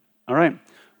All right.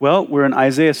 Well, we're in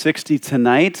Isaiah 60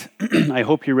 tonight. I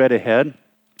hope you read ahead.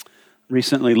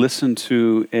 Recently listened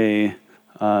to a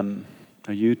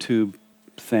YouTube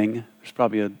thing. There's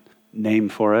probably a name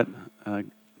for it,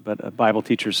 but a Bible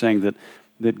teacher saying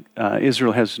that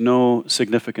Israel has no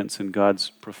significance in God's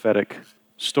prophetic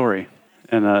story.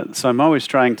 And so I'm always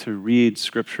trying to read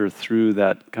Scripture through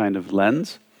that kind of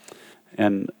lens.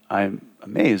 And I'm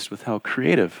amazed with how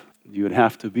creative you would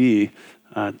have to be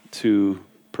to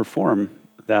perform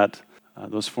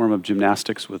those form of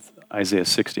gymnastics with Isaiah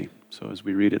 60. So as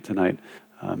we read it tonight,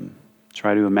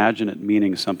 try to imagine it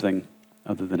meaning something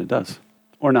other than it does.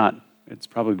 Or not. It's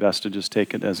probably best to just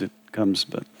take it as it comes,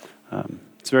 but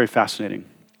it's very fascinating.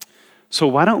 So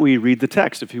why don't we read the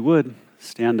text? If you would,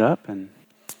 stand up, and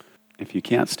if you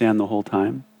can't stand the whole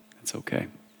time, it's okay.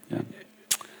 Yeah.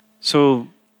 So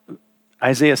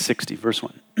Isaiah 60, verse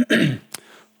 1.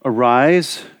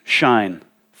 Arise, shine,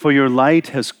 for your light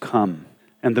has come,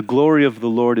 and the glory of the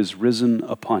Lord is risen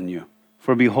upon you.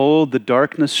 For behold, the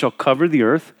darkness shall cover the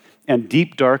earth, and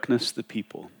deep darkness the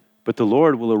people. But the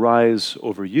Lord will arise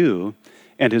over you,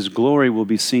 and his glory will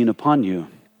be seen upon you.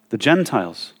 The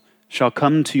Gentiles shall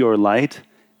come to your light,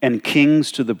 and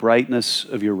kings to the brightness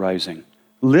of your rising.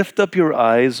 Lift up your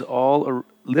eyes all around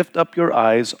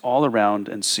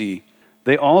and see.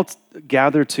 They all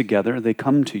gather together, they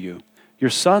come to you. Your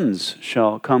sons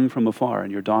shall come from afar,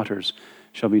 and your daughters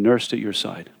shall be nursed at your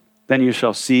side. Then you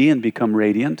shall see and become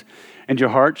radiant, and your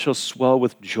heart shall swell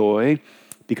with joy,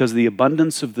 because the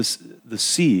abundance of the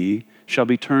sea shall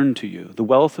be turned to you. The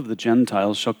wealth of the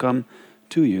Gentiles shall come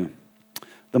to you.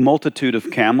 The multitude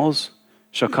of camels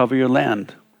shall cover your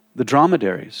land. The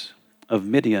dromedaries of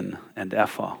Midian and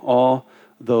Ephah, all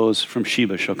those from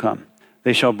Sheba shall come.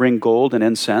 They shall bring gold and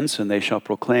incense, and they shall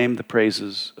proclaim the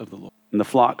praises of the Lord. And the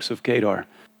flocks of Kedar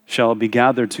shall be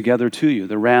gathered together to you.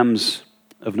 The rams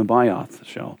of Nebaioth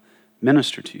shall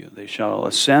minister to you. They shall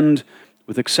ascend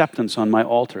with acceptance on my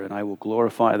altar, and I will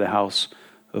glorify the house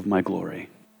of my glory.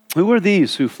 Who are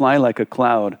these who fly like a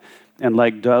cloud and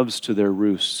like doves to their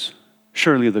roosts?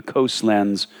 Surely the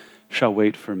coastlands shall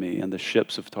wait for me, and the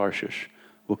ships of Tarshish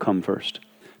will come first,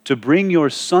 to bring your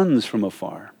sons from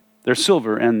afar, their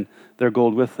silver and their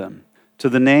gold with them, to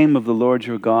the name of the Lord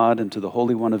your God and to the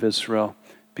Holy One of Israel,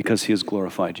 because he has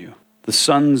glorified you. The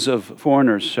sons of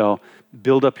foreigners shall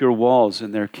build up your walls,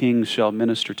 and their kings shall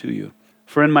minister to you.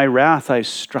 For in my wrath I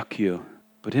struck you,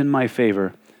 but in my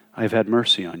favor I have had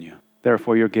mercy on you.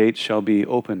 Therefore your gates shall be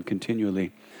open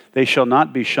continually. They shall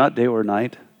not be shut day or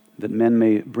night, that men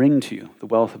may bring to you the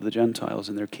wealth of the Gentiles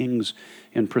and their kings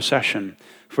in procession.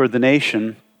 For the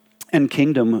nation and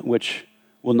kingdom which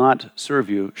will not serve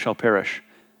you shall perish,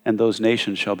 and those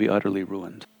nations shall be utterly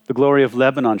ruined. The glory of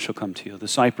Lebanon shall come to you, the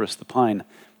cypress, the pine,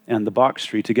 and the box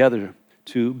tree together,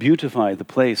 to beautify the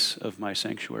place of my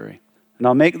sanctuary. And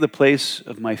I'll make the place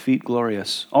of my feet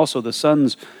glorious. Also the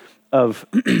sons of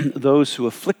those who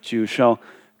afflict you shall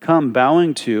come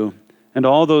bowing to you, and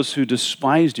all those who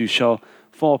despised you shall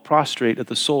fall prostrate at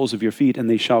the soles of your feet, and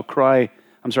they shall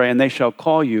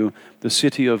call you the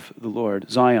city of the Lord,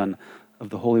 Zion of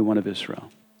the Holy One of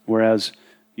Israel. Whereas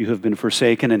you have been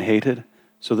forsaken and hated,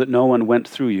 so that no one went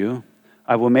through you,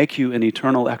 I will make you an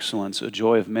eternal excellence, a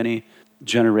joy of many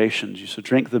generations. You shall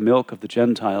drink the milk of the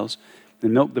Gentiles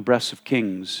and milk the breasts of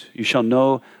kings. You shall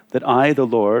know that I, the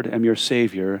Lord, am your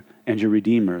Savior and your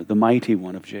Redeemer, the mighty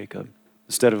one of Jacob.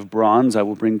 Instead of bronze, I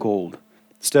will bring gold.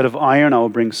 Instead of iron, I will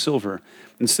bring silver.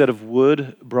 Instead of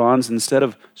wood, bronze. Instead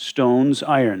of stones,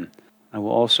 iron. I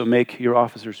will also make your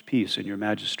officers peace and your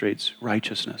magistrates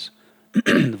righteousness.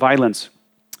 Violence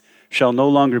shall no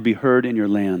longer be heard in your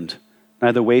land,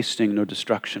 neither wasting nor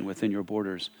destruction within your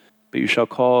borders. But you shall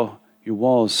call your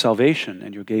walls salvation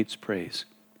and your gates praise.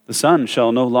 The sun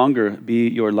shall no longer be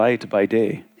your light by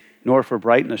day, nor for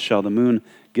brightness shall the moon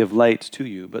give light to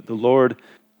you, but the Lord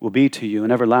will be to you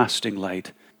an everlasting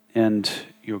light, and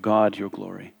your God your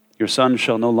glory. Your sun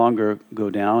shall no longer go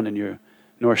down,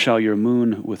 nor shall your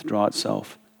moon withdraw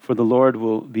itself. For the Lord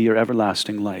will be your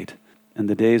everlasting light, and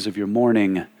the days of your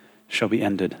mourning shall be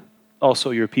ended.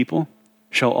 Also your people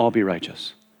shall all be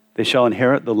righteous. They shall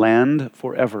inherit the land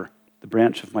forever, the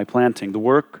branch of my planting, the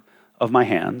work of my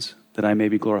hands, that I may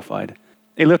be glorified.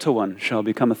 A little one shall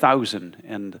become 1,000,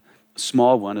 and a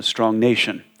small one a strong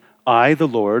nation. I, the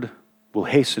Lord, will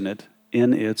hasten it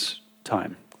in its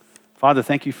time. Father,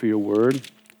 thank you for your word.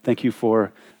 Thank you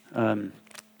for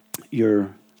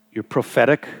your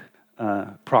prophetic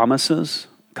promises,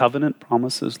 covenant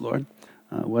promises, Lord,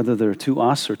 whether they're to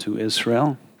us or to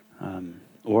Israel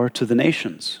or to the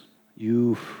nations.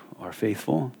 You are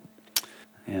faithful,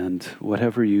 and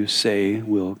whatever you say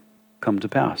will come to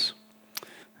pass.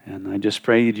 And I just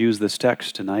pray you'd use this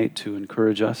text tonight to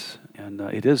encourage us. And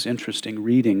it is interesting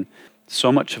reading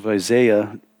so much of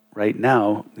Isaiah right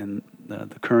now in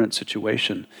the current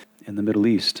situation in the Middle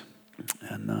East.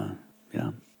 And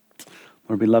yeah,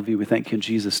 Lord, we love you. We thank you in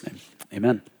Jesus' name.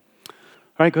 Amen. All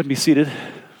right, go ahead and be seated.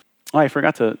 Oh, I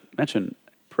forgot to mention,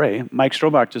 pray. Mike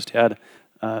Strobach just had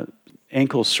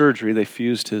ankle surgery. They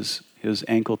fused his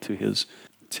ankle to his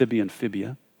tibia and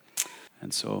fibia.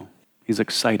 And so he's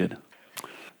excited.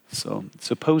 So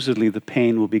supposedly the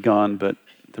pain will be gone, but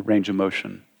the range of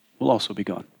motion will also be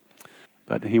gone.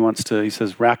 But he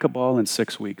says, racquetball in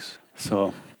 6 weeks.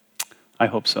 So I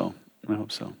hope so.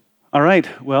 All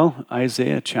right, well,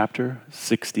 Isaiah chapter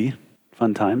 60,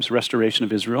 fun times, restoration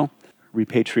of Israel,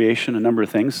 repatriation, a number of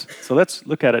things. So let's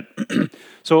look at it.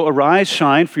 So arise,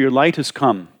 shine, for your light has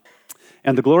come,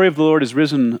 and the glory of the Lord is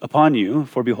risen upon you.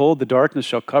 For behold, the darkness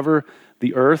shall cover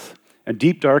the earth, and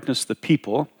deep darkness the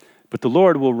people. But the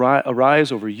Lord will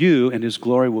arise over you, and his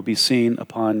glory will be seen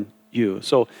upon you.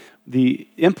 So the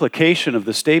implication of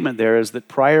the statement there is that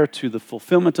prior to the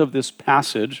fulfillment of this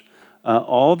passage,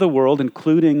 all the world,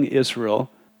 including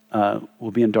Israel,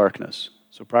 will be in darkness.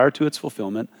 So prior to its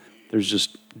fulfillment, there's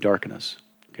just darkness.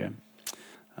 Okay.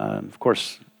 Of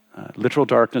course, literal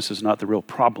darkness is not the real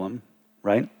problem,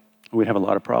 right? We'd have a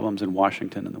lot of problems in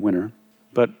Washington in the winter.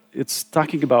 But it's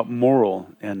talking about moral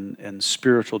and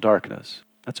spiritual darkness.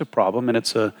 That's a problem,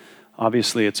 and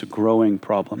obviously it's a growing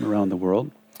problem around the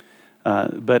world.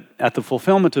 But at the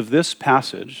fulfillment of this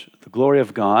passage, the glory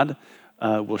of God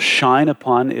will shine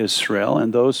upon Israel,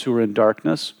 and those who are in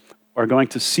darkness are going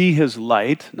to see his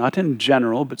light, not in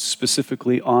general, but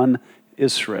specifically on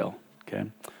Israel.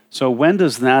 Okay. So when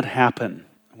does that happen?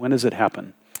 When does it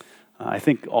happen? I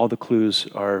think all the clues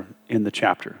are in the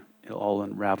chapter. It'll all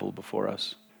unravel before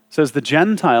us. It says, the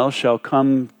Gentiles shall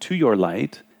come to your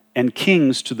light, and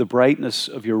kings to the brightness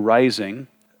of your rising.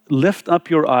 Lift up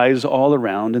your eyes all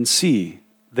around and see.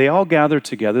 They all gather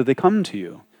together, they come to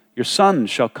you. Your sons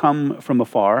shall come from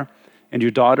afar, and your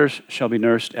daughters shall be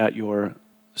nursed at your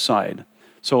side.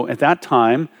 So at that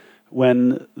time,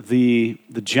 when the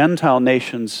Gentile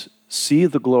nations see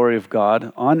the glory of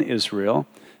God on Israel,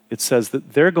 it says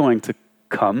that they're going to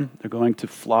come, they're going to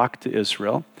flock to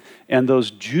Israel, and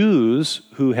those Jews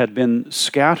who had been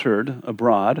scattered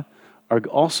abroad are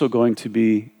also going to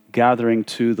be gathering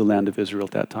to the land of Israel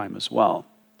at that time as well.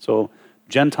 So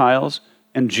Gentiles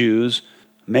and Jews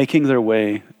making their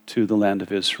way to the land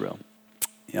of Israel.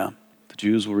 Yeah, the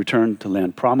Jews will return to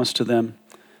land promised to them,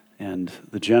 and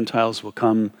the Gentiles will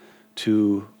come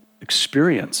to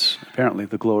experience, apparently,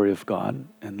 the glory of God,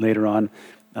 and later on,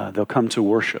 they'll come to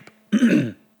worship.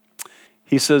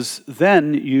 He says,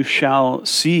 then you shall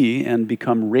see and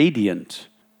become radiant,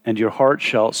 and your heart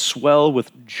shall swell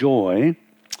with joy,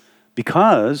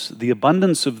 because the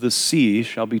abundance of the sea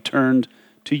shall be turned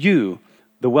to you.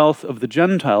 The wealth of the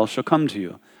Gentiles shall come to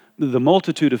you. The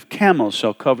multitude of camels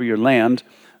shall cover your land.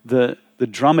 The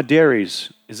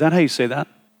dromedaries, is that how you say that?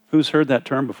 Who's heard that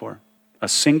term before? A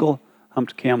single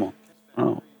humped camel.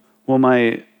 Oh, well,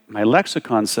 my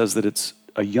lexicon says that it's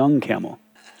a young camel.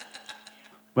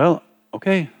 Well,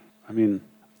 okay. I mean,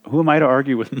 who am I to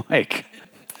argue with Mike?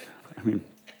 I mean,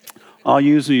 I'll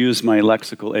usually use my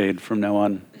lexical aid from now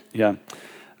on. Yeah.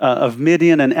 Of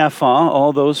Midian and Ephah,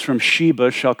 all those from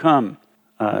Sheba shall come.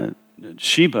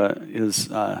 Sheba is,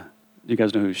 you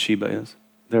guys know who Sheba is?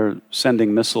 They're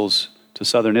sending missiles to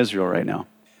southern Israel right now.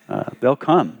 They'll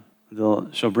come.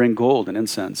 Shall bring gold and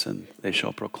incense, and they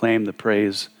shall proclaim the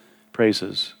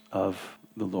praises of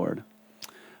the Lord.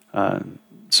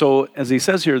 So as he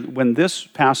says here, when this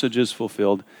passage is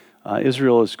fulfilled,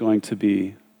 Israel is going to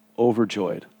be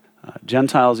overjoyed.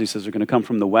 Gentiles, he says, are going to come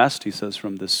from the west, he says,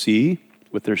 from the sea,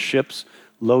 with their ships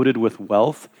loaded with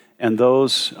wealth. And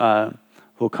those who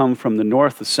will come from the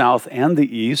north, the south, and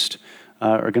the east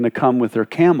are going to come with their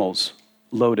camels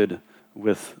loaded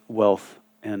with wealth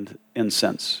and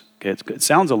incense. Okay, it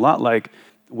sounds a lot like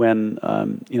when,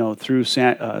 through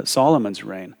Solomon's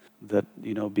reign, that,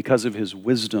 because of his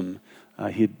wisdom,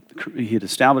 he had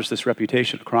established this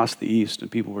reputation across the east, and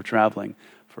people were traveling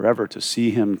forever to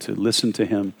see him, to listen to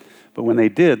him. But when they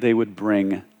did, they would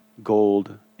bring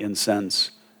gold,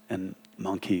 incense, and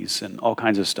monkeys, and all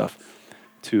kinds of stuff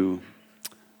to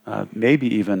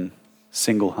maybe even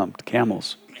single-humped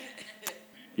camels.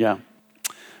 Yeah.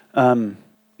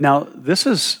 Now, this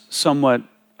is somewhat,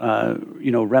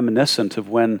 reminiscent of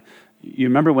when, you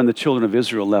remember when the children of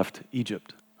Israel left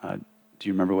Egypt. Do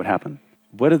you remember what happened?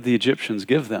 What did the Egyptians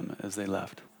give them as they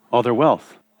left? All their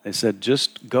wealth. They said,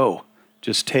 just go.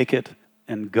 Just take it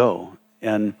and go.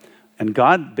 And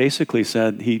God basically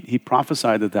said, he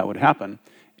prophesied that would happen.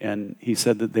 And he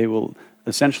said that they will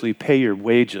essentially pay your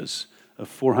wages of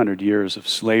 400 years of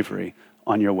slavery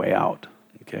on your way out.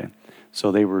 Okay?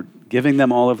 So they were giving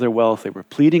them all of their wealth. They were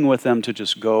pleading with them to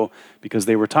just go because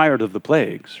they were tired of the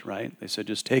plagues, right? They said,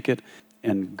 just take it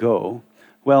and go.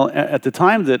 Well, at the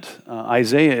time that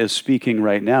Isaiah is speaking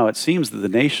right now, it seems that the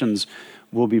nations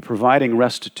will be providing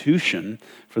restitution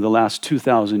for the last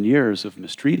 2,000 years of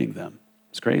mistreating them.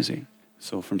 It's crazy.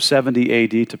 So from 70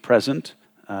 AD to present,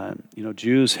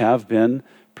 Jews have been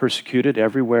persecuted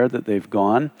everywhere that they've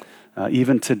gone.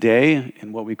 Even today,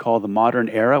 in what we call the modern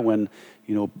era, when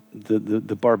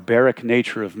the barbaric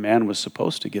nature of man was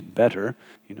supposed to get better,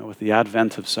 with the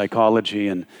advent of psychology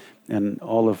and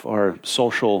all of our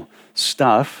social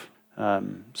stuff,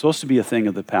 supposed to be a thing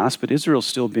of the past, but Israel's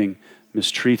still being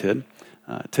mistreated.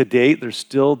 To date, they're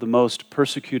still the most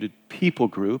persecuted people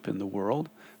group in the world.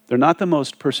 They're not the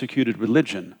most persecuted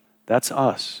religion. That's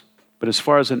us. But as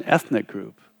far as an ethnic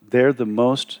group, they're the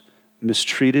most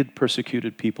mistreated,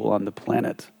 persecuted people on the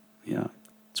planet. Yeah,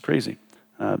 it's crazy.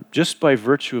 Just by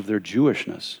virtue of their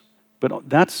Jewishness. But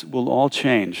that will all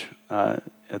change at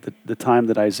the time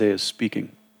that Isaiah is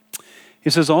speaking. He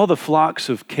says, all the flocks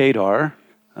of Kedar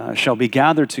shall be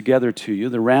gathered together to you.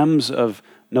 The rams of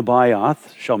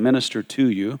Nebaioth shall minister to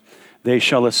you. They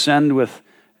shall ascend with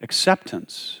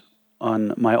acceptance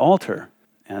on my altar,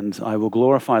 and I will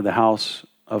glorify the house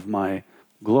of my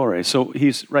glory. So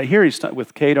he's right here. He's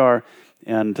with Kedar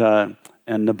and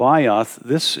Nebaioth.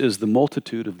 This is the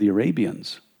multitude of the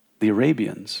Arabians. The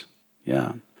Arabians,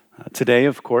 yeah. Today,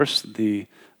 of course,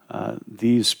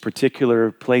 these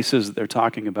particular places that they're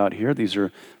talking about here, these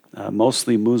are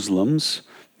mostly Muslims,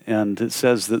 and it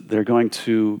says that they're going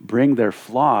to bring their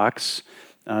flocks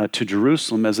to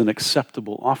Jerusalem as an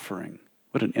acceptable offering.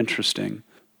 What an interesting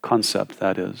concept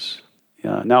that is.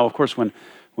 Yeah. Now, of course, when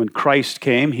Christ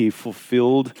came, he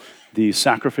fulfilled the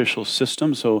sacrificial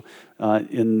system. So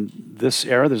in this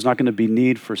era, there's not going to be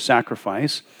need for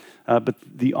sacrifice. But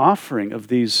the offering of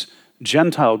these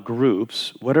Gentile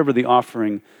groups, whatever the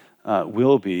offering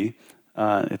will be,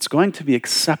 it's going to be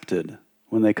accepted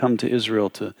when they come to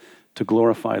Israel to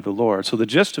glorify the Lord. So the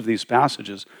gist of these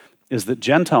passages is that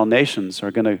Gentile nations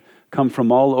are going to come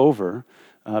from all over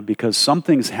because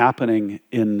something's happening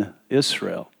in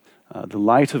Israel. The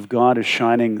light of God is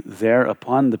shining there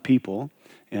upon the people,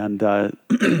 and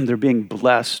they're being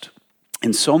blessed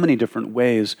in so many different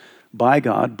ways by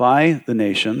God, by the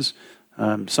nations.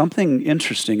 Something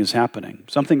interesting is happening,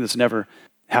 something that's never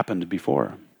happened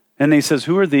before. And he says,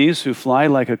 who are these who fly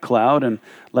like a cloud and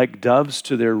like doves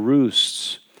to their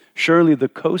roosts? Surely the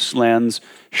coastlands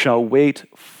shall wait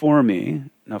for me.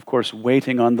 Now, of course,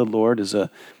 waiting on the Lord is a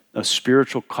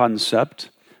spiritual concept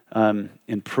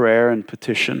in prayer and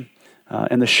petition.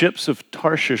 And the ships of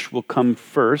Tarshish will come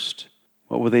first.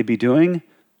 What will they be doing?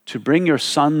 To bring your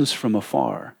sons from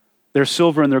afar, their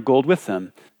silver and their gold with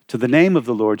them, to the name of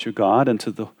the Lord your God and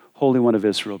to the Holy One of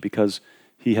Israel, because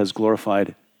he has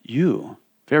glorified you.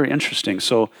 Very interesting.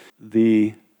 So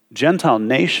the Gentile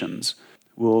nations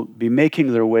will be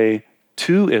making their way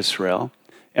to Israel,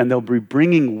 and they'll be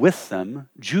bringing with them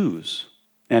Jews.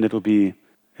 And it'll be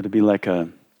like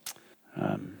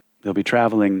they'll be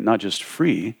traveling not just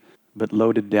free, but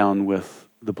loaded down with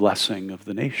the blessing of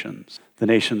the nations. The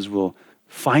nations will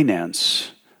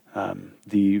finance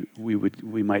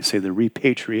we might say the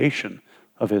repatriation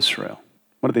of Israel.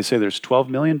 What do they say? There's 12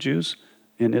 million Jews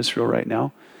in Israel right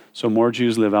now. So more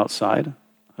Jews live outside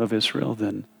of Israel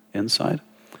than inside.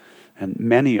 And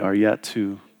many are yet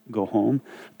to go home.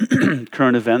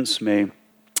 Current events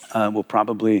will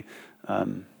probably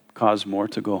cause more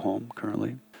to go home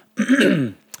currently.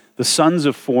 The sons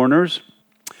of foreigners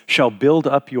shall build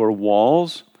up your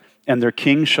walls, and their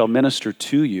kings shall minister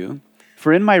to you.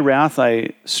 For in my wrath I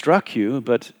struck you,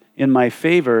 but in my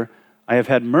favor I have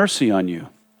had mercy on you.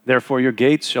 Therefore your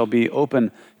gates shall be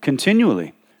open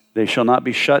continually. They shall not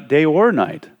be shut day or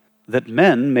night, that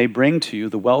men may bring to you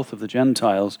the wealth of the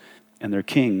Gentiles and their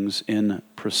kings in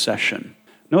procession.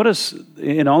 Notice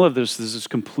in all of this, there's this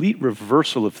complete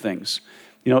reversal of things.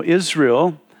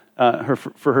 Israel,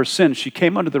 for her sin, she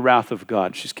came under the wrath of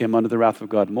God. She's came under the wrath of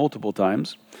God multiple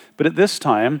times. But at this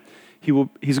time,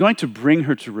 he's going to bring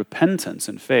her to repentance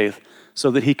and faith so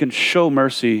that he can show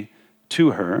mercy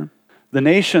to her. The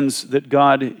nations that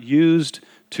God used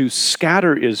to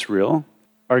scatter Israel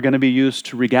are going to be used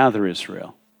to regather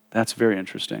Israel. That's very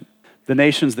interesting. The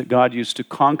nations that God used to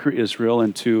conquer Israel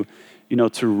and to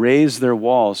raise their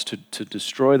walls, to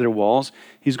destroy their walls,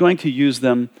 he's going to use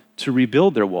them to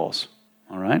rebuild their walls,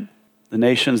 all right? The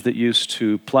nations that used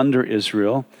to plunder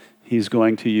Israel, he's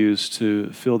going to use to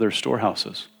fill their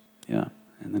storehouses. Yeah.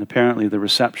 And then apparently the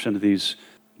reception of these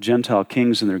Gentile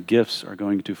kings and their gifts are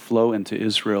going to flow into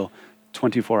Israel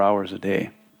 24 hours a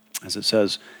day. As it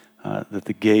says, that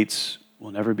the gates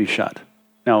will never be shut.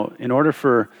 Now, in order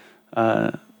for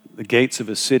the gates of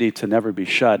a city to never be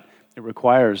shut, it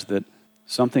requires that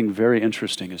something very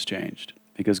interesting has changed.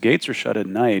 Because gates are shut at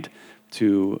night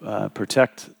to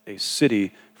protect a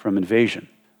city from invasion.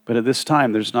 But at this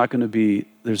time, there's no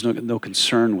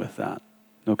concern with that.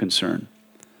 No concern.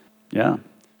 Yeah.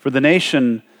 For the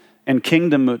nation and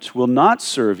kingdom which will not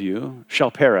serve you shall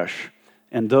perish,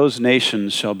 and those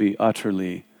nations shall be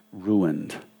utterly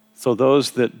ruined. So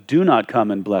those that do not come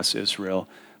and bless Israel,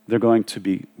 they're going to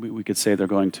be, we could say they're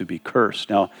going to be cursed.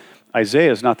 Now,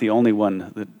 Isaiah is not the only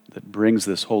one that brings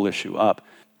this whole issue up.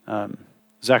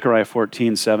 Zechariah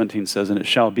 14:17 says, and it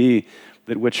shall be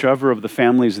that whichever of the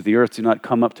families of the earth do not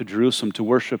come up to Jerusalem to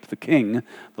worship the King,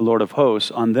 the Lord of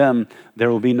hosts, on them there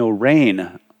will be no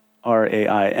rain,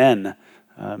 R-A-I-N.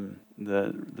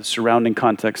 The surrounding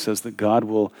context says that God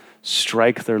will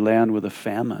strike their land with a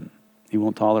famine. He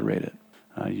won't tolerate it.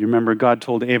 You remember God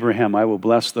told Abraham, I will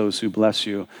bless those who bless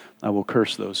you. I will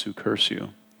curse those who curse you.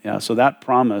 Yeah, so that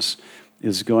promise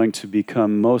is going to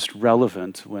become most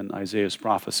relevant when Isaiah's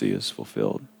prophecy is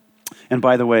fulfilled. And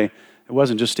by the way, it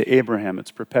wasn't just to Abraham.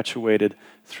 It's perpetuated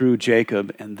through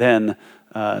Jacob and then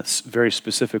very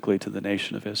specifically to the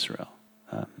nation of Israel.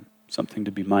 Something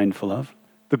to be mindful of.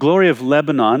 The glory of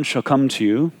Lebanon shall come to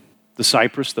you, the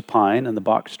cypress, the pine, and the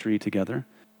box tree together,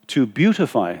 to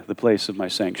beautify the place of my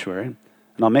sanctuary,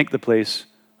 and I'll make the place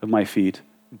of my feet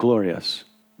glorious.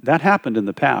 That happened in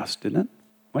the past, didn't it?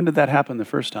 When did that happen the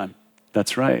first time?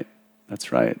 That's right.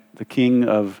 That's right. The king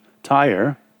of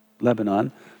Tyre,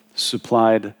 Lebanon,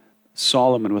 supplied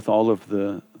Solomon with all of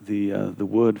the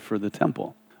wood for the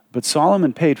temple. But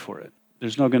Solomon paid for it.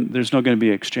 There's no going to be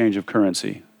exchange of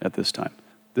currency at this time.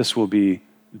 This will be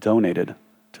donated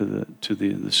to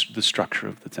the structure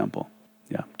of the temple.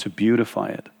 Yeah, to beautify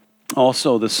it.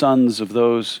 Also, the sons of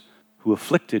those who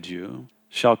afflicted you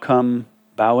shall come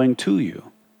bowing to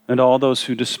you, and all those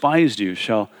who despised you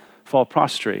shall fall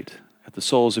prostrate at the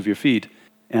soles of your feet,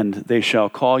 and they shall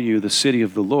call you the city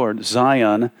of the Lord,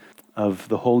 Zion of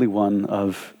the Holy One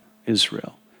of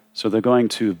Israel. So they're going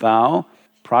to bow,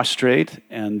 prostrate,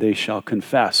 and they shall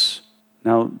confess.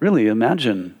 Now, really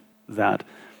imagine that.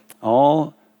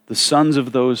 All the sons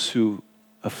of those who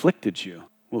afflicted you.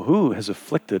 Well, who has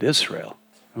afflicted Israel?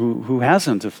 Who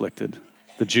hasn't afflicted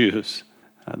the Jews?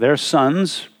 Their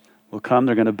sons will come,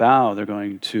 they're going to bow, they're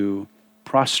going to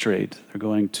prostrate, they're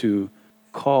going to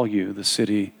call you the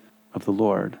city of the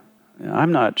Lord.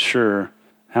 I'm not sure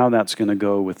how that's going to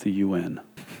go with the UN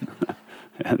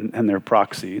and their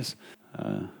proxies.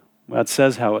 Well, it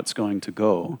says how it's going to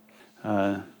go.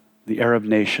 The Arab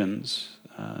nations,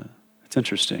 it's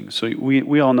interesting. So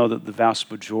we all know that the vast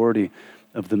majority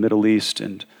of the Middle East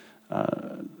and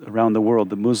around the world,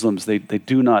 the Muslims, they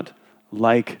do not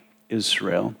like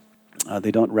Israel.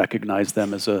 They don't recognize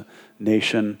them as a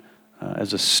nation,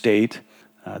 as a state.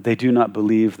 They do not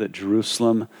believe that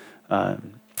Jerusalem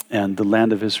and the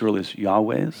land of Israel is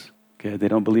Yahweh's. Okay? They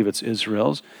don't believe it's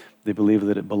Israel's. They believe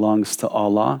that it belongs to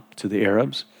Allah, to the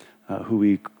Arabs, who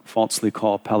we falsely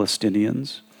call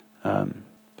Palestinians.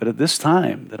 But at this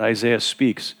time that Isaiah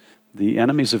speaks, the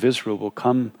enemies of Israel will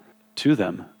come to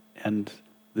them. And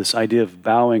this idea of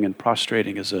bowing and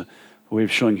prostrating is a way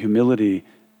of showing humility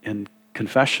and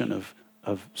confession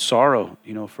of sorrow,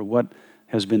 for what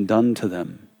has been done to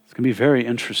them. It's going to be very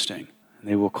interesting. And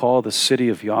they will call the city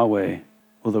of Yahweh,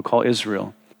 they'll call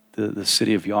Israel the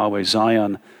city of Yahweh,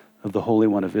 Zion of the Holy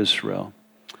One of Israel.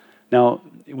 Now,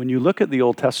 when you look at the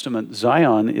Old Testament,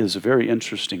 Zion is a very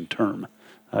interesting term.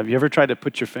 Have you ever tried to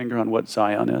put your finger on what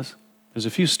Zion is? There's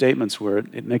a few statements where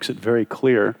it makes it very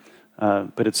clear,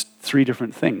 but it's three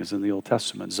different things in the Old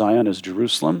Testament. Zion is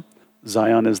Jerusalem,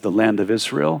 Zion is the land of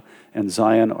Israel, and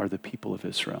Zion are the people of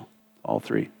Israel. All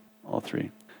three.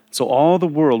 So all the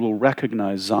world will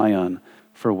recognize Zion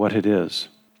for what it is.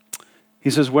 He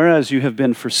says, whereas you have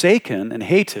been forsaken and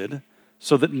hated,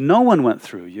 so that no one went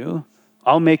through you,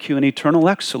 I'll make you an eternal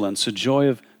excellence, a joy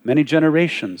of many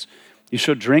generations. You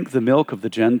shall drink the milk of the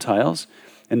Gentiles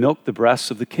and milk the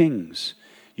breasts of the kings.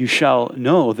 You shall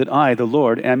know that I, the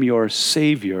Lord, am your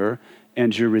Savior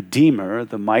and your Redeemer,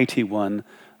 the mighty one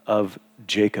of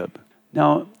Jacob.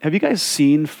 Now, have you guys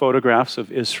seen photographs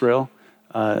of Israel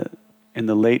in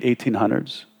the late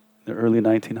 1800s, the early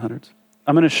 1900s?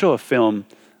 I'm going to show a film,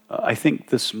 I think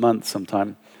this month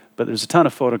sometime, but there's a ton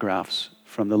of photographs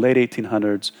from the late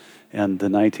 1800s and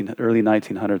the early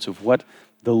 1900s of what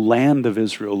the land of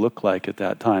Israel looked like at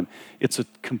that time. It's a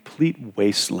complete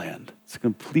wasteland. It's a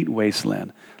complete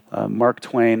wasteland. Mark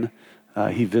Twain,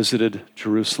 he visited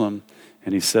Jerusalem,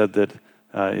 and he said that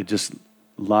it just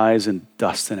lies in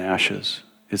dust and ashes.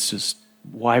 It's just,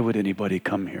 why would anybody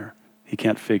come here? He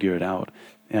can't figure it out.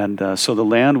 And so the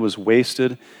land was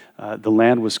wasted. The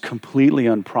land was completely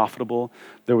unprofitable.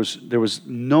 There was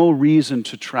no reason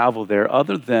to travel there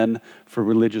other than for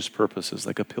religious purposes,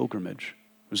 like a pilgrimage.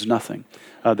 There was nothing.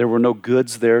 There were no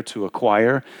goods there to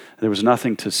acquire. There was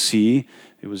nothing to see.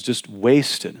 It was just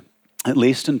wasted, at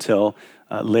least until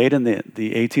late in the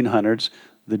 1800s,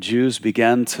 the Jews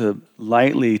began to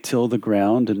lightly till the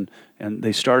ground, and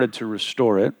they started to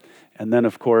restore it. And then,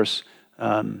 of course,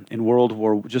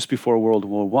 just before World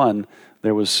War I,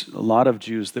 there was a lot of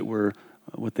Jews that were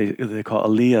what they call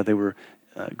Aliyah. They were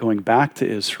going back to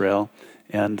Israel,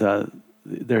 and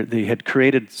they had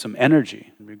created some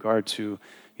energy in regard to,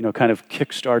 kind of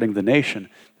kickstarting the nation.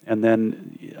 And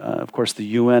then, of course, the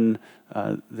UN,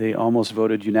 they almost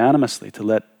voted unanimously to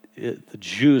let the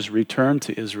Jews return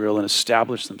to Israel and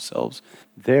establish themselves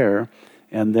there.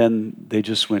 And then they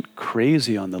just went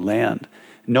crazy on the land.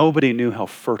 Nobody knew how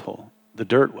fertile the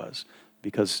dirt was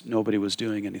because nobody was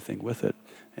doing anything with it.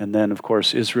 And then, of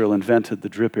course, Israel invented the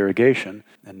drip irrigation.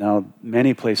 And now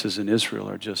many places in Israel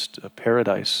are just a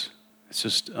paradise. It's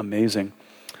just amazing.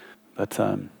 But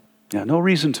no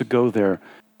reason to go there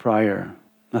prior.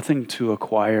 Nothing to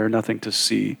acquire, nothing to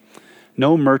see.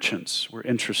 No merchants were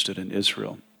interested in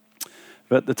Israel.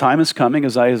 But the time is coming,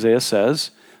 as Isaiah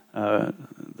says, the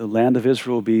land of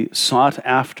Israel will be sought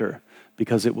after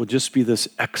because it will just be this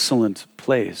excellent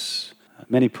place.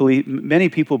 Many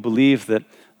people believe that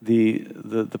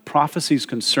the prophecies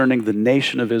concerning the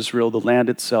nation of Israel, the land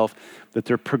itself, that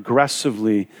they're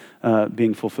progressively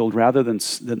being fulfilled rather than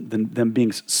them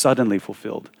being suddenly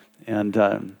fulfilled.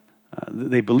 And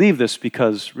they believe this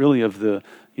because really of the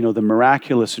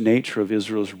miraculous nature of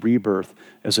Israel's rebirth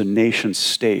as a nation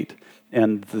state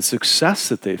and the success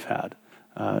that they've had.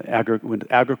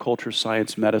 Agriculture,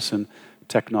 science, medicine,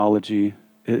 technology,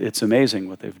 it's amazing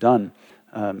what they've done.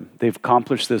 They've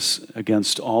accomplished this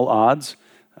against all odds,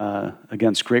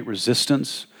 against great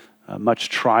resistance, much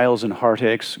trials and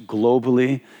heartaches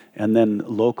globally, and then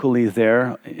locally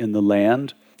there in the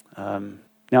land.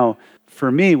 Now,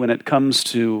 for me, when it comes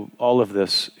to all of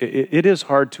this, it is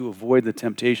hard to avoid the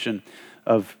temptation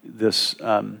of this,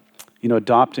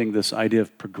 adopting this idea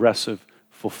of progressive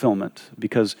fulfillment,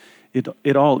 because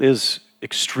it all is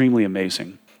extremely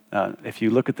amazing. If you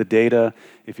look at the data,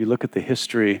 if you look at the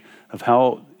history of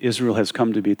how Israel has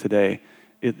come to be today,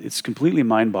 it's completely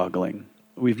mind-boggling.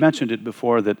 We've mentioned it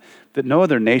before that no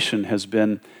other nation has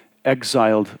been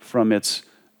exiled from its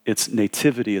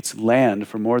nativity, its land,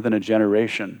 for more than a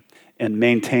generation and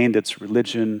maintained its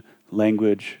religion,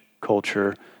 language,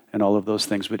 culture, and all of those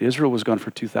things. But Israel was gone for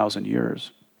 2,000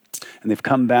 years. And they've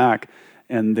come back,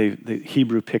 and the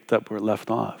Hebrew picked up where it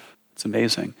left off. It's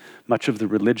amazing. Much of the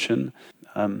religion,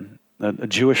 a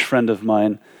Jewish friend of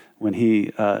mine, when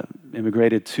he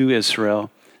immigrated to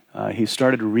Israel, he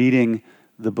started reading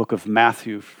the book of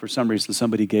Matthew. For some reason,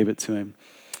 somebody gave it to him.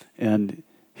 And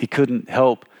he couldn't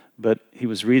help, but he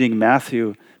was reading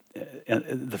Matthew,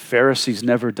 and the Pharisees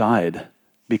never died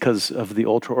because of the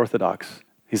ultra-Orthodox.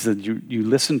 He said, you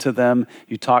listen to them,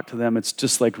 you talk to them, it's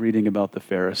just like reading about the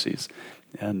Pharisees.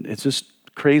 And it's just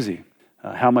crazy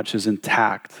how much is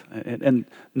intact. And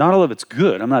not all of it's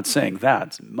good. I'm not saying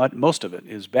that. Most of it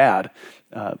is bad.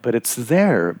 But it's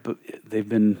there. But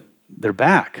they're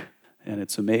back. And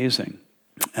it's amazing.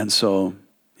 And so,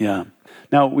 yeah.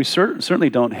 Now, we certainly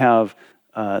don't have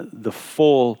the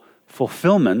full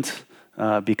fulfillment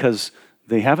because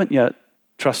they haven't yet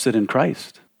trusted in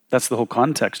Christ. That's the whole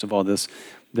context of all this.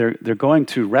 They're going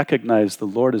to recognize the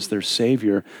Lord as their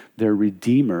Savior, their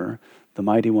Redeemer, the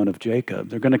Mighty One of Jacob.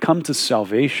 They're going to come to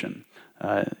salvation.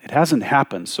 It hasn't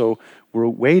happened, so we're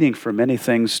waiting for many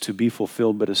things to be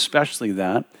fulfilled, but especially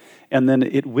that. And then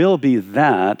it will be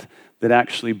that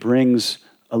actually brings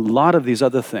a lot of these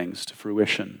other things to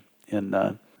fruition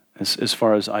as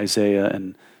far as Isaiah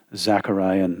and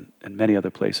Zechariah and many other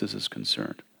places is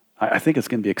concerned. I think it's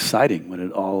going to be exciting when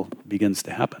it all begins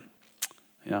to happen.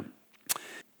 Yeah.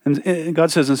 And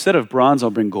God says, instead of bronze, I'll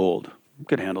bring gold. You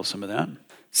could handle some of that.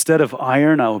 Instead of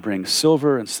iron, I will bring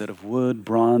silver. Instead of wood,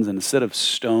 bronze. And instead of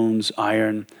stones,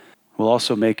 iron. Will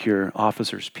also make your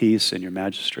officers peace and your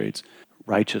magistrates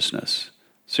righteousness.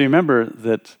 So you remember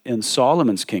that in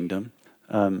Solomon's kingdom,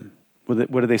 what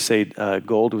do they say?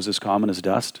 Gold was as common as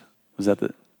dust? Was that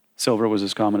the silver was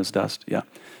as common as dust? Yeah.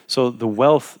 So the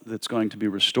wealth that's going to be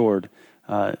restored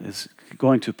is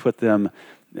going to put them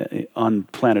on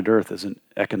planet Earth as an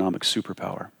economic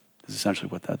superpower. Is essentially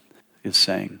what that is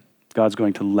saying. God's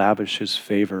going to lavish his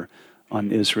favor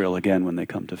on Israel again when they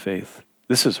come to faith.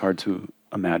 This is hard to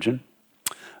imagine.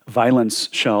 Violence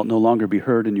shall no longer be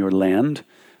heard in your land,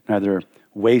 neither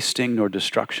wasting nor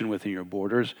destruction within your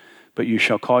borders, but you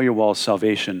shall call your walls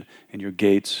salvation and your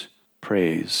gates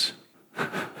praise.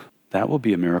 That will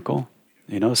be a miracle.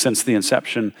 Since the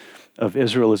inception of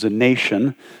Israel as a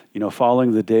nation,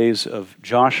 following the days of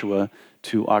Joshua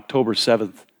to October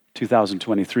 7th,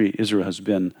 2023, Israel has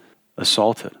been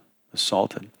assaulted.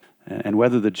 And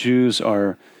whether the Jews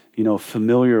are,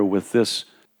 familiar with this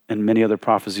and many other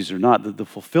prophecies or not, the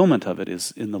fulfillment of it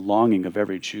is in the longing of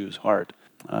every Jew's heart.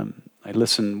 I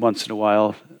listen once in a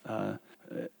while.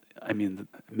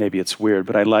 Maybe it's weird,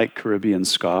 but I like Caribbean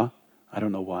ska. I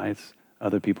don't know why.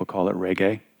 Other people call it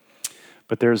reggae.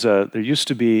 But there used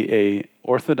to be a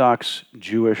Orthodox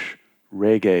Jewish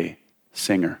reggae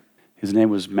singer. His name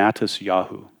was Mattis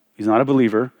Yahu. He's not a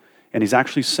believer, and he's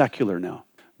actually secular now.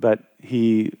 But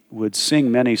he would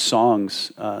sing many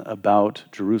songs about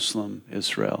Jerusalem,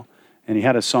 Israel. And he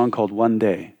had a song called One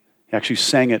Day. He actually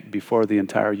sang it before the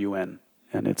entire UN.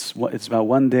 And it's about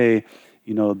one day,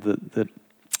 the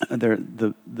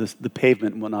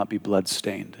pavement will not be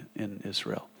blood-stained in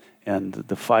Israel. And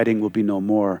the fighting will be no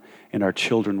more, and our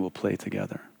children will play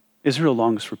together. Israel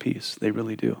longs for peace. They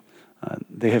really do.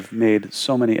 They have made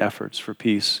so many efforts for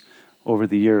peace over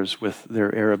the years with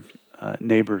their Arab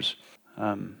neighbors.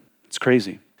 It's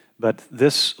crazy. But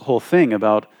this whole thing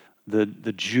about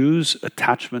the Jews'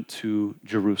 attachment to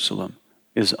Jerusalem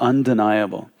is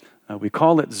undeniable. We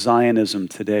call it Zionism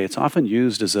today. It's often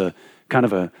used as a kind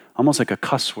of almost like a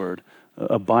cuss word,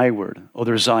 a byword. Oh,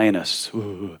 they're Zionists.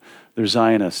 Ooh, they're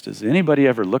Zionists. Does anybody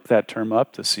ever look that term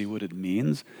up to see what it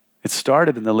means? It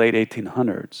started in the late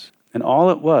 1800s. And all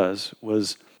it was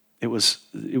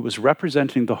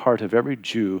representing the heart of every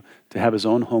Jew to have his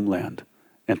own homeland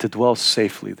and to dwell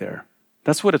safely there.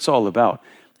 That's what it's all about.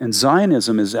 And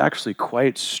Zionism is actually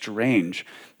quite strange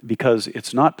because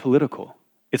it's not political.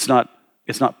 It's not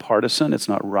partisan. It's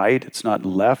not right. It's not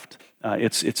left.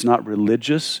 It's not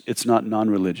religious. It's not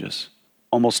non-religious.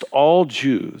 Almost all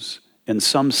Jews, in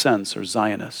some sense, are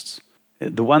Zionists.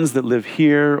 The ones that live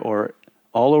here or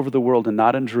all over the world and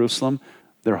not in Jerusalem,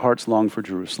 their hearts long for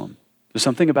Jerusalem. There's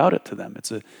something about it to them.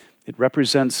 It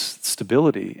represents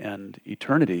stability and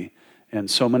eternity and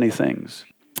so many things.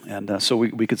 And so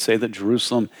we could say that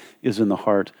Jerusalem is in the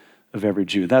heart of every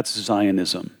Jew. That's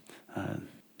Zionism.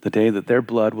 The day that their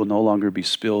blood will no longer be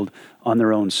spilled on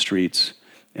their own streets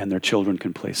and their children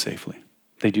can play safely.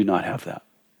 They do not have that.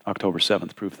 October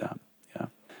 7th proved that. Yeah.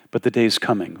 But the day's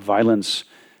coming. Violence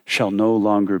shall no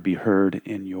longer be heard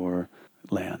in your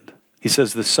land. He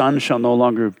says, the sun shall no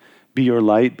longer be your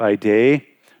light by day,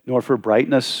 nor for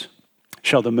brightness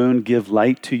shall the moon give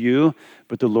light to you,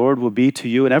 but the Lord will be to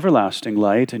you an everlasting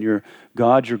light, and your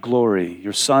God your glory.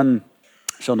 Your sun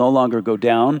shall no longer go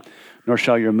down, nor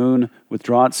shall your moon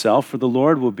withdraw itself, for the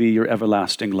Lord will be your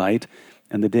everlasting light,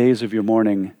 and the days of your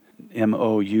mourning,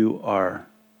 M-O-U-R-N,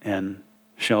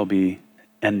 shall be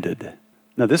ended.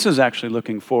 Now this is actually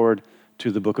looking forward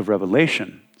to the book of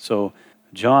Revelation. So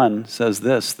John says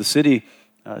this, the city,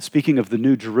 speaking of the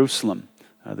New Jerusalem,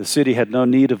 the city had no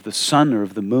need of the sun or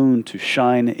of the moon to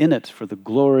shine in it, for the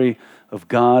glory of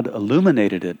God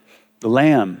illuminated it. The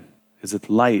Lamb is its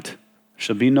light.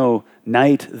 Shall be no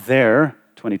night there,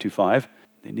 22:5.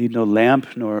 They need no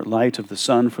lamp nor light of the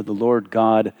sun, for the Lord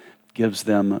God gives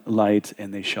them light,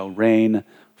 and they shall reign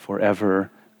forever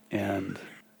and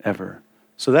ever.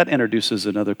 So that introduces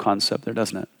another concept there,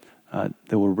 doesn't it?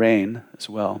 They will reign as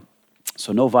well.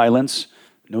 So no violence,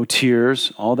 no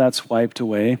tears, all that's wiped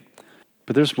away.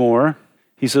 But there's more.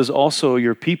 He says, also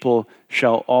your people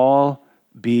shall all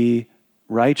be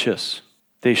righteous.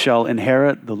 They shall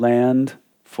inherit the land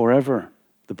forever,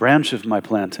 the branch of my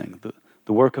planting,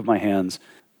 the work of my hands,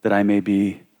 that I may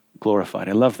be glorified.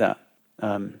 I love that.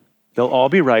 They'll all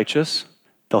be righteous.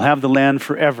 They'll have the land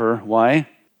forever. Why?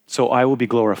 So I will be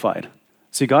glorified.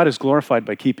 See, God is glorified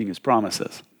by keeping his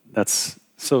promises. That's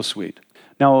so sweet.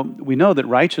 Now, we know that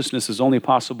righteousness is only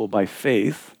possible by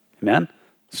faith. Amen?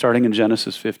 Starting in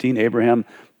Genesis 15, Abraham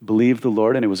believed the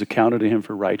Lord and it was accounted to him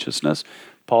for righteousness.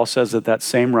 Paul says that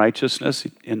same righteousness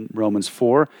in Romans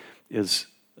 4 is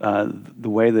the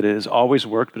way that it has always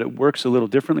worked, but it works a little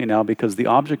differently now because the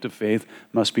object of faith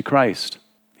must be Christ,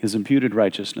 his imputed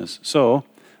righteousness. So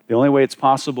the only way it's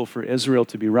possible for Israel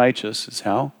to be righteous is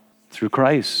how? Through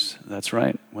Christ. That's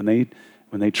right. When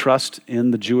they trust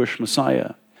in the Jewish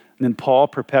Messiah. And then Paul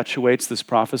perpetuates this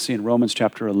prophecy in Romans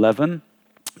chapter 11,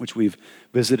 which we've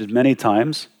visited many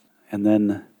times. And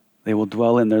then they will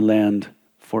dwell in their land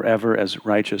forever as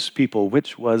righteous people,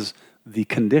 which was the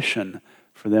condition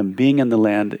for them being in the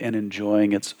land and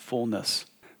enjoying its fullness.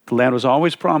 The land was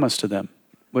always promised to them.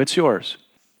 Well, it's yours,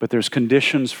 but there's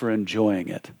conditions for enjoying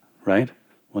it, right?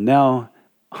 Well, now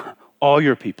all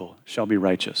your people shall be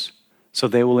righteous. So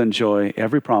they will enjoy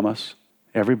every promise,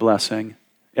 every blessing,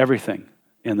 everything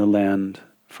in the land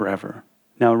forever.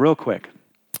 Now, real quick,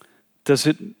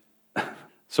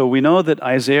 so we know that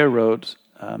Isaiah wrote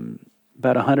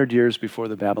about 100 years before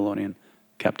the Babylonian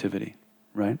captivity,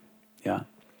 right? Yeah.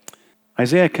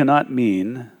 Isaiah cannot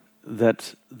mean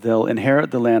that they'll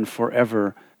inherit the land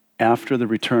forever after the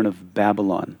return of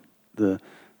Babylon, the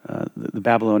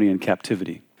Babylonian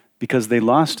captivity, because they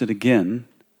lost it again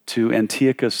to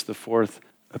Antiochus IV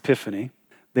Epiphanes.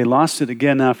 They lost it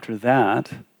again after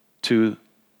that to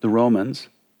the Romans,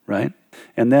 right?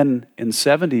 And then in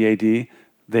 70 AD,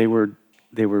 they were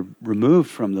removed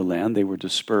from the land. They were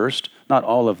dispersed, not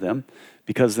all of them,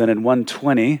 because then in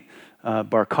 120,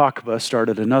 Bar Kokhba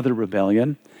started another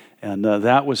rebellion, and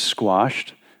that was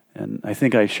squashed. And I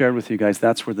think I shared with you guys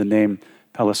that's where the name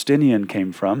Palestinian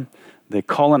came from. They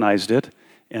colonized it,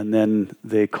 and then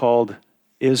they called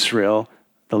Israel,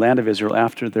 the land of Israel,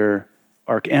 after their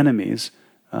arch enemies,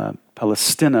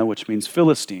 Palestina, which means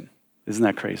Philistine. Isn't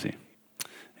that crazy?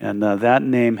 And that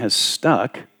name has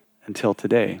stuck until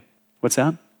today. What's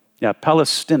that? Yeah,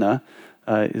 Palestina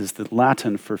is the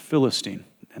Latin for Philistine.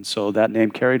 And so that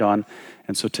name carried on.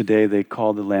 And so today they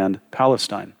call the land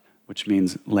Palestine, which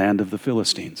means land of the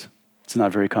Philistines. It's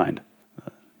not very kind.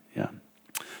 Yeah.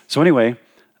 So anyway,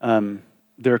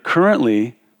 they're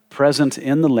currently present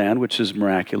in the land, which is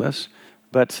miraculous,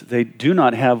 but they do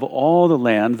not have all the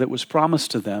land that was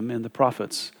promised to them in the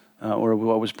prophets, or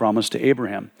what was promised to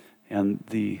Abraham. And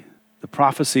the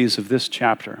prophecies of this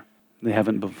chapter, they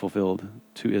haven't been fulfilled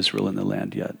to Israel in the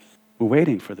land yet. We're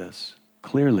waiting for this,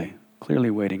 clearly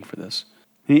waiting for this.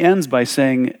 He ends by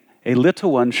saying, a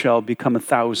little one shall become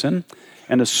 1,000,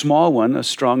 and a small one a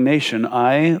strong nation.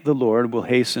 I, the Lord, will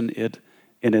hasten it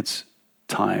in its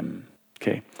time.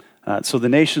 Okay, so the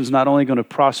nation's not only going to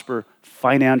prosper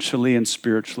financially and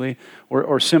spiritually,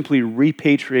 or simply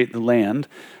repatriate the land,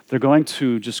 they're going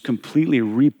to just completely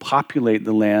repopulate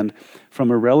the land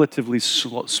from a relatively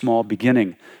small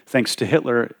beginning. Thanks to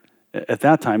Hitler, at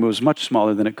that time, it was much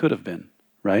smaller than it could have been,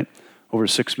 right? Over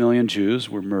 6 million Jews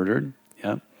were murdered,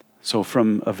 yeah. So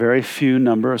from a very few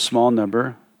number, a small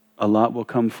number, a lot will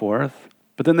come forth.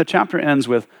 But then the chapter ends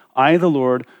with, I, the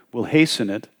Lord, will hasten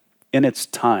it in its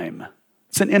time.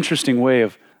 It's an interesting way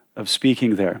of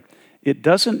speaking there. It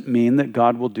doesn't mean that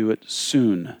God will do it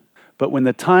soon. But when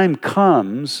the time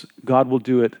comes, God will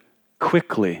do it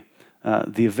quickly.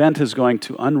 The event is going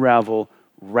to unravel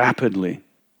rapidly.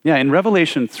 Yeah, in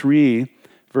Revelation 3,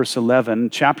 verse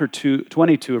 11, chapter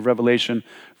 22 of Revelation,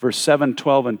 verse 7,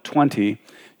 12, and 20, you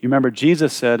remember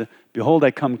Jesus said, behold,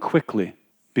 I come quickly.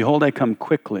 Behold, I come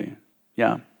quickly.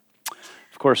 Yeah.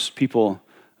 Of course, people,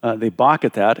 they balk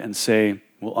at that and say,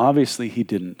 well, obviously he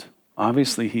didn't.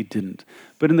 Obviously he didn't.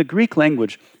 But in the Greek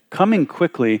language, coming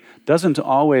quickly doesn't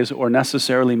always or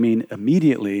necessarily mean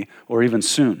immediately or even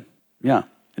soon. Yeah,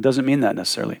 it doesn't mean that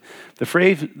necessarily. The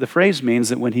phrase means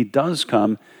that when he does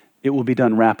come, it will be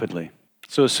done rapidly.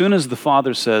 So as soon as the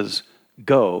Father says,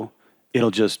 go,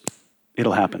 it'll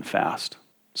happen fast,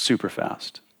 super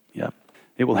fast. Yep.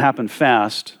 It will happen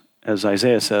fast, as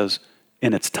Isaiah says,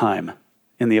 in its time,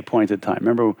 in the appointed time.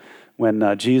 Remember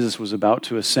when Jesus was about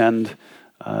to ascend,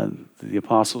 the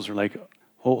apostles were like,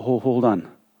 hold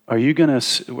on. Are you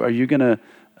gonna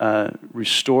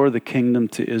restore the kingdom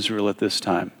to Israel at this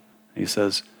time? He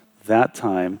says, that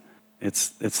time,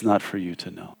 it's not for you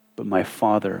to know. But my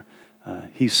Father,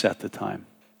 he set the time.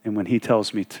 And when he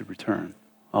tells me to return,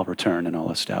 I'll return and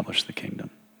I'll establish the kingdom.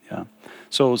 Yeah.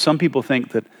 So some people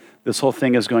think that this whole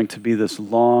thing is going to be this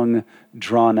long,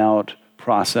 drawn-out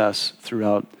process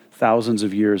throughout thousands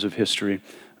of years of history,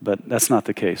 but that's not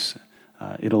the case.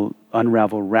 It'll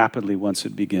unravel rapidly once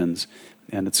it begins,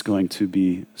 and it's going to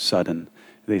be sudden.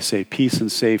 They say peace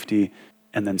and safety,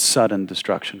 and then sudden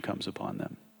destruction comes upon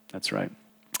them. That's right.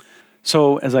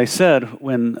 So as I said,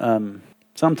 when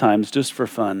sometimes, just for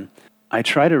fun, I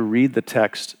try to read the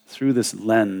text through this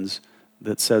lens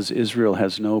that says Israel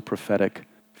has no prophetic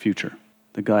future,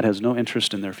 that God has no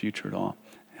interest in their future at all.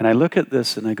 And I look at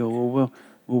this and I go, well,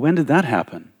 when did that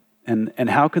happen? And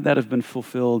how could that have been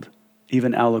fulfilled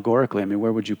even allegorically? I mean,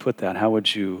 where would you put that? How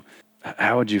would you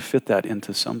fit that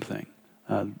into something?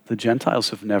 The Gentiles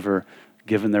have never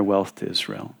given their wealth to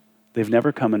Israel. They've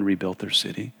never come and rebuilt their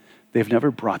city. They've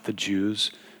never brought the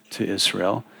Jews to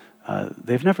Israel.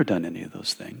 They've never done any of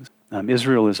those things.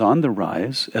 Israel is on the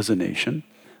rise as a nation,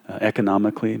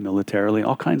 economically, militarily,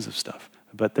 all kinds of stuff.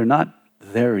 But they're not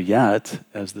there yet,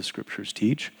 as the scriptures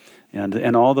teach.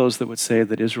 And all those that would say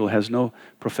that Israel has no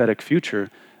prophetic future,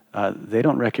 they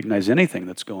don't recognize anything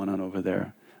that's going on over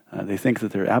there. They think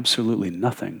that they're absolutely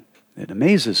nothing. It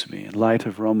amazes me in light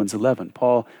of Romans 11.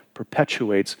 Paul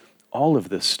perpetuates all of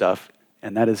this stuff,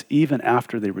 and that is even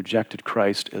after they rejected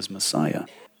Christ as Messiah.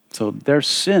 So their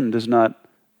sin does not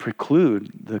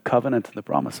preclude the covenant and the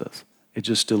promises. It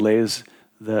just delays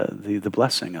the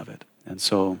blessing of it. And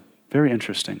so, very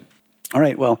interesting. All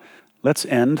right, well, let's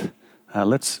end.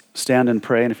 Let's stand and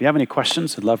pray. And if you have any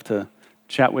questions, I'd love to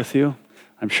chat with you.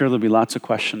 I'm sure there'll be lots of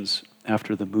questions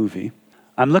after the movie.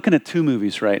 I'm looking at 2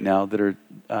 movies right now that are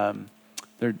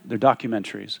they're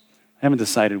documentaries. I haven't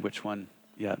decided which one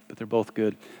yet, but they're both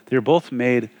good. They're both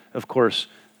made, of course,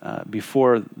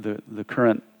 before the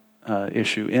current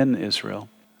issue in Israel.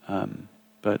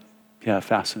 But yeah,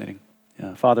 fascinating.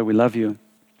 Yeah. Father, we love you.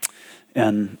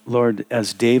 And Lord,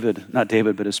 as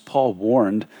as Paul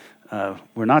warned,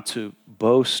 we're not to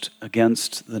boast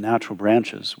against the natural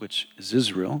branches, which is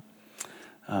Israel.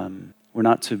 We're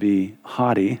not to be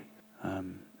haughty,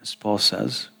 as Paul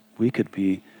says.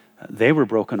 They were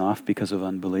broken off because of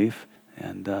unbelief,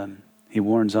 and he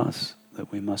warns us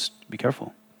that we must be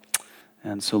careful.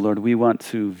 And so, Lord, we want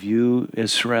to view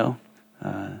Israel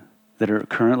that are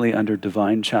currently under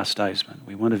divine chastisement.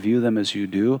 We want to view them as you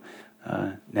do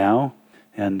now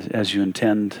and as you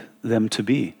intend them to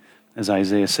be. As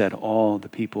Isaiah said, all the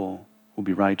people will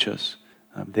be righteous.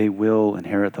 They will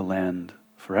inherit the land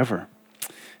forever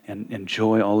and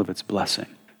enjoy all of its blessing.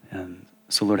 And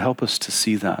so, Lord, help us to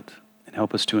see that and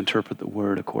help us to interpret the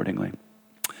word accordingly.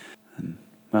 And,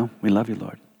 well, we love you,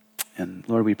 Lord. And,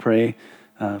 Lord, we pray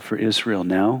for Israel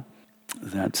now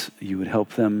that you would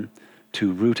help them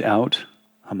to root out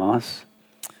Hamas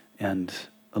and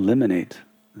eliminate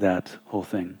that whole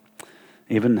thing.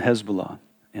 Even Hezbollah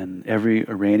and every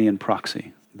Iranian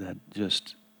proxy that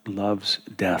just loves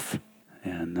death.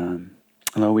 And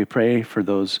Lord, we pray for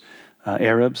those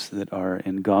Arabs that are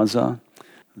in Gaza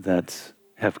that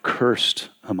have cursed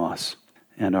Hamas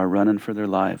and are running for their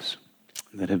lives,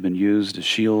 that have been used as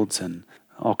shields and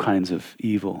all kinds of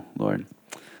evil, Lord.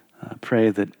 Pray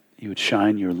that you would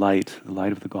shine your light, the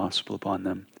light of the gospel upon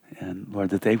them, and Lord,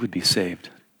 that they would be saved,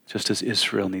 just as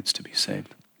Israel needs to be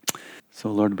saved.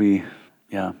 So Lord, we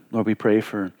pray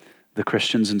for the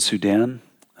Christians in Sudan,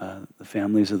 the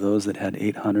families of those that had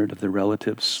 800 of their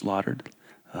relatives slaughtered,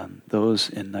 those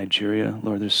in Nigeria.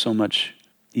 Lord, there's so much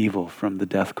evil from the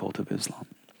death cult of Islam.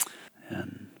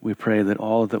 And we pray that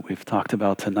all that we've talked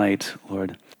about tonight,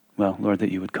 Lord, that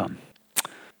you would come.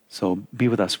 So be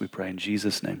with us, we pray, in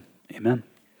Jesus' name. Amen.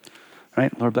 All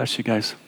right, Lord bless you guys.